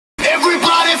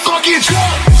fucking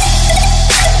drunk.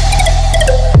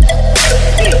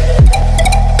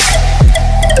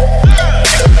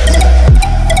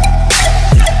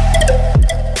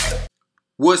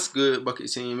 What's good,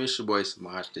 Bucket Team? It's your boy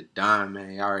Samaj the Don,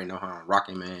 man. Y'all already know how I'm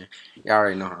rocking, man. Y'all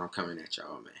already know how I'm coming at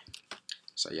y'all, man.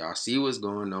 So y'all see what's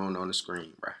going on the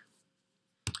screen, bruh.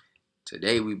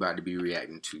 Today we about to be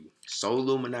reacting to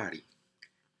Solluminati.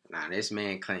 Now this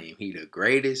man claimed he the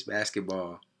greatest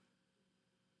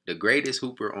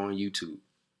hooper on YouTube.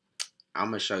 I'm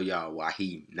gonna show y'all why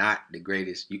he not the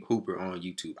greatest hooper on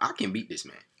YouTube. I can beat this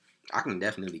man. I can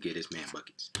definitely get this man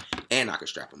buckets, and I can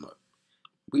strap him up.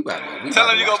 Tell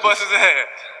him you gonna bust his ass.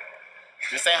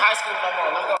 This ain't high school no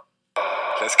more. Let's go.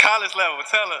 That's college level.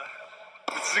 Tell her.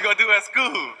 This is you gonna do at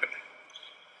school.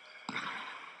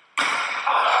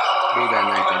 Dude got a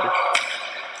nice jumper.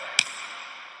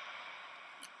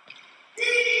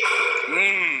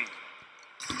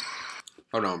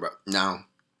 Hold on, bro. Now,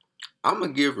 I'm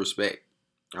gonna give respect.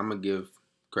 I'm gonna give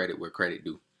credit where credit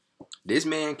due. This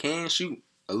man can shoot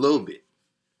a little bit.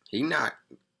 He not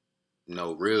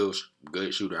no real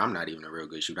good shooter. I'm not even a real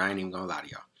good shooter. I ain't even gonna lie to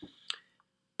y'all.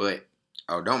 But,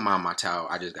 oh, don't mind my towel.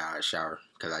 I just got out of the shower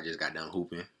because I just got done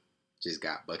hooping. Just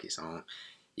got buckets on.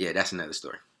 Yeah, that's another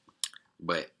story.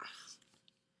 But,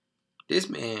 this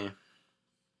man,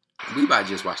 we about to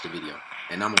just watch the video.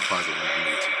 And I'm going to pause it when I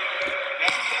need to.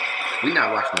 We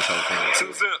not watching this whole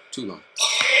thing. Too long.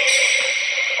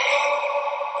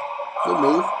 Good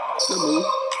move. Good move.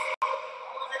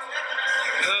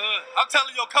 I'm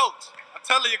telling your coach. I'm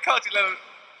telling your coach. He let him.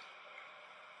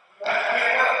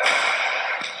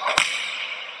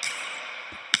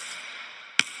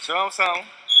 Show him something.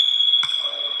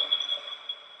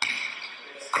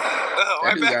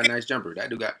 That dude got a nice jumper. That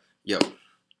dude got... Yo.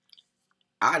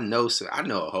 I know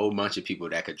a whole bunch of people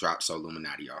that could drop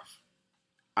Solluminati off.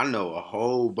 I know a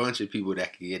whole bunch of people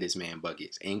that could get this man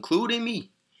buckets, including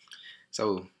me.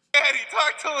 So... Daddy,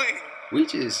 talk to him. We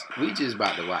just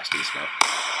about to watch this, bro.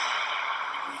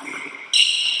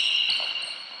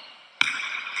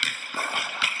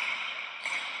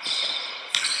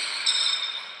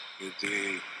 Good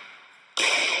dude.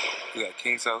 We got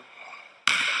King So.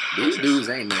 These dudes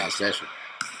ain't that special.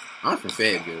 I'm from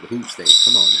Fayetteville, the hoop state.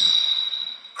 Come on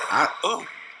now.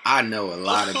 I know a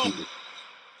lot of people.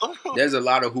 There's a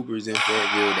lot of hoopers in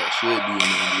Fayetteville that should be in the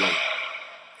NBA.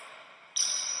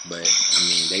 But, I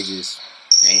mean, they just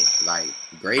ain't, like,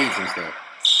 grades and stuff.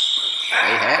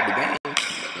 They had the game, but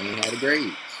they ain't had the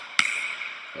grades.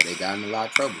 So they got in a lot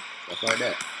of trouble. Stuff like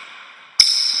that.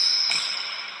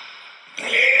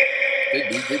 Good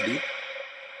D, good D.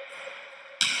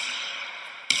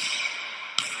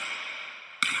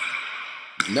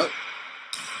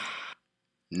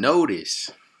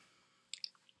 Notice,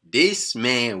 this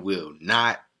man will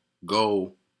not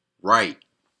go right.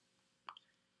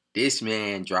 This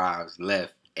man drives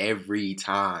left every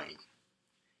time.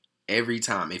 Every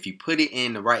time. If you put it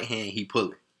in the right hand, he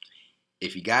pull it.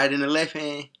 If you got it in the left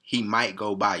hand, he might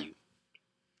go by you.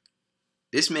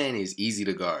 This man is easy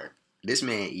to guard. This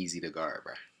man easy to guard,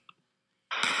 bro.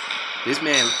 This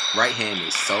man right hand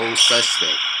is so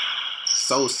suspect.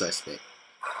 So suspect.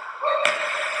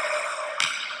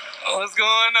 What's going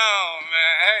on,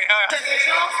 man? Hey, oh, he took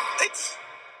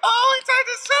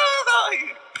his shoes on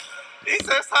you. He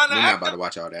said something. We're not about to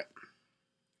watch all that.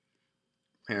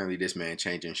 Apparently, this man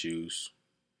changing shoes.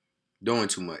 Doing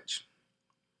too much.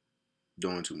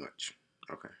 Doing too much.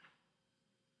 Okay.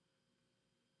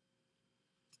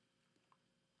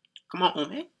 Come on,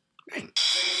 man. Dang.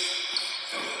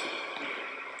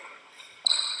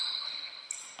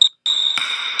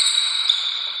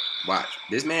 Watch.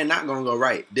 This man not gonna go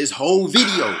right. This whole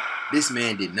video, this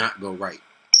man did not go right.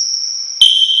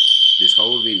 This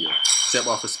whole video. Except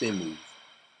off a spin move.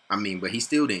 I mean, but he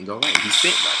still didn't go right. He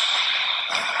spent right.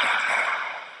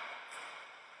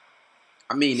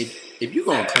 I mean, if you're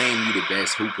gonna claim you the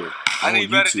best hooper on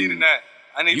YouTube,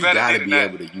 you gotta be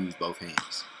able to use both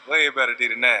hands. Way better D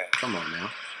than that. Come on now.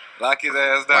 Lock his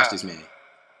ass down. Watch this man.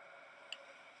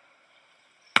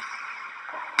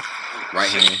 Right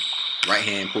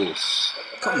hand pull.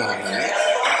 Come on, man.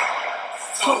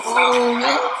 Come on,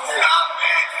 man.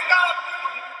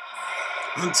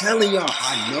 I'm telling y'all,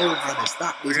 I know how to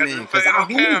stop this man because I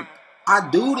hoop. I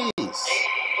do this.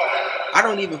 I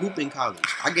don't even hoop in college.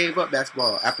 I gave up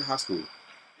basketball after high school.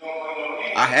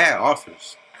 I had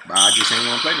offers, but I just ain't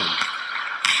want to play no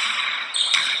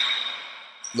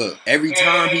more. Look, every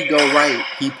time he go right,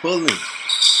 he pulling.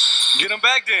 Get him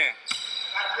back then.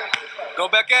 Go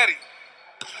back at him.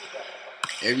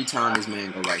 Every time this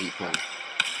man go right, he pulling.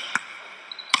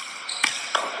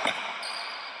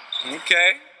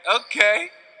 Okay.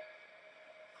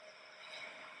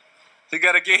 He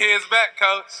got to get his back,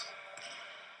 coach.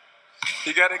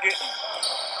 He got to get...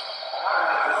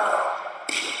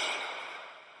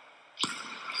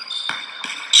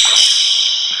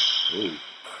 Ooh.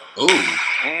 Ooh.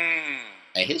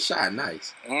 Hey, his shot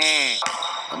nice.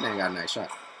 That man got a nice shot.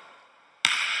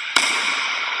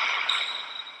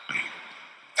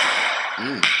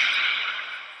 No.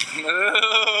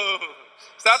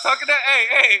 Stop talking that.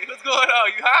 Hey, what's going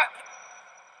on? You hot?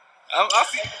 I'll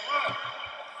see.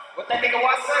 What that nigga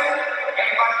was saying?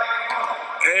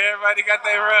 Everybody got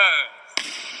their runs.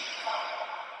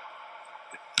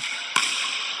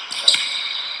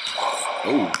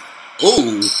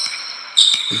 Ooh.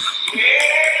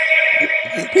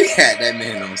 He had that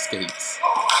man on skates.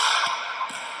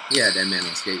 He had that man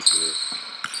on skates for real.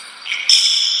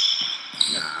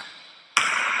 Nah,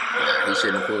 he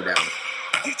shouldn't have pulled that one.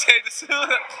 You changed the shoes.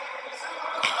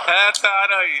 That's how I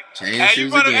know you. Change the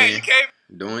shoes again.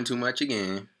 Doing too much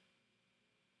again.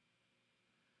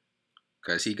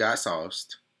 Because he got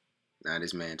sauced. Now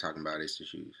this man talking about it's the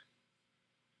shoes.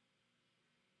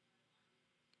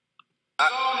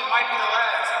 I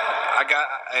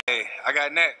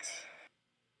got next.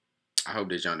 I hope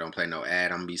this junk don't play no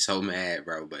ad. I'm gonna be so mad,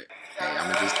 bro. But hey,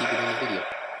 I'm gonna just keep it in the video.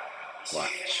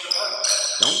 Watch.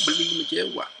 Don't believe me,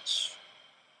 just watch.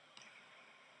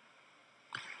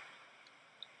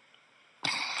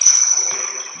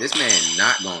 This man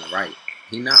not going right.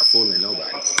 He not fooling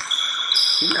nobody.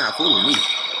 He not fooling me.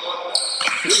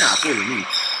 He not fooling me.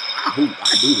 I hoop.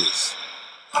 I do this.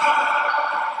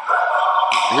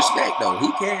 Respect though.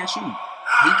 He can shoot.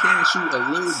 He can shoot a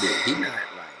little bit. He not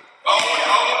like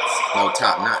no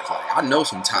top notch. Like I know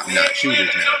some top notch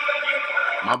shooters now.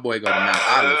 My boy go to Mount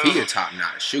Olive. He a top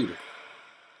notch shooter.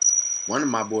 One of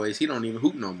my boys, he don't even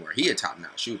hoop no more. He a top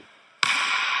notch shooter.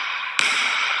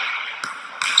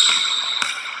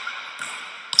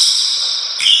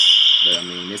 But I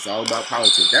mean, it's all about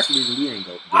politics. That's the reason we ain't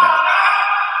go get out.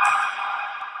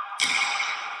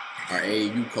 Our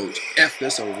AAU coach effed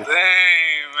us over. Dang,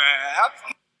 man.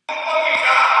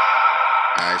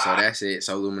 Alright, so that's it.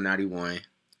 Solluminati won.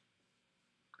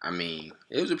 I mean,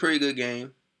 it was a pretty good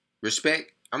game.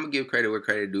 Respect. I'm going to give credit where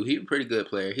credit due. He's a pretty good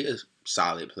player. He's a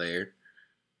solid player.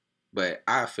 But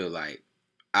I feel like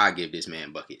I give this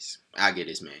man buckets. I give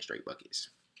this man straight buckets.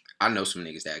 I know some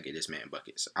niggas that get this man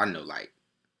buckets. I know, like,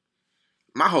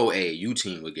 my whole AAU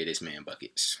team would get this man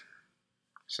buckets.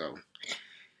 So,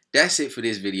 that's it for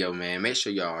this video, man. Make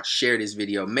sure y'all share this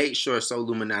video. Make sure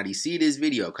Solluminati see this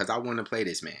video because I want to play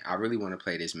this man. I really want to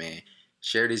play this man.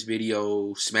 Share this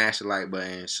video, smash the like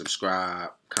button,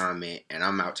 subscribe, comment, and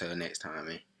I'm out till next time,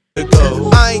 man.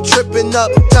 I ain't tripping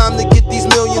up, time to get these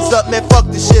millions up, man, fuck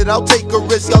this shit, I'll take a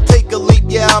risk, I'll take a leap,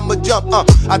 yeah, I'ma jump,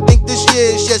 I think this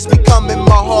year is just becoming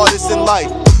my hardest in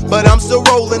life, but I'm still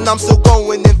rolling, I'm still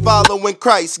going and following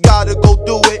Christ, gotta go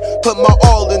do it, put my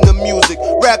all in the music,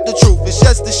 rap the truth, it's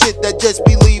just the shit that just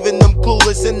be leaving them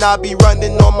clueless, and I be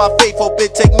running on my faith, hope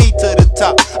it take me to the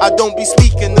top, I don't be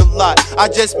speaking a lot, I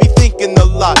just be thinking a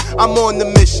lot, I'm on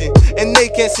the mission, and they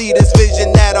can't see this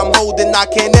vision that I'm holding, I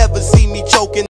can't ever see me choking.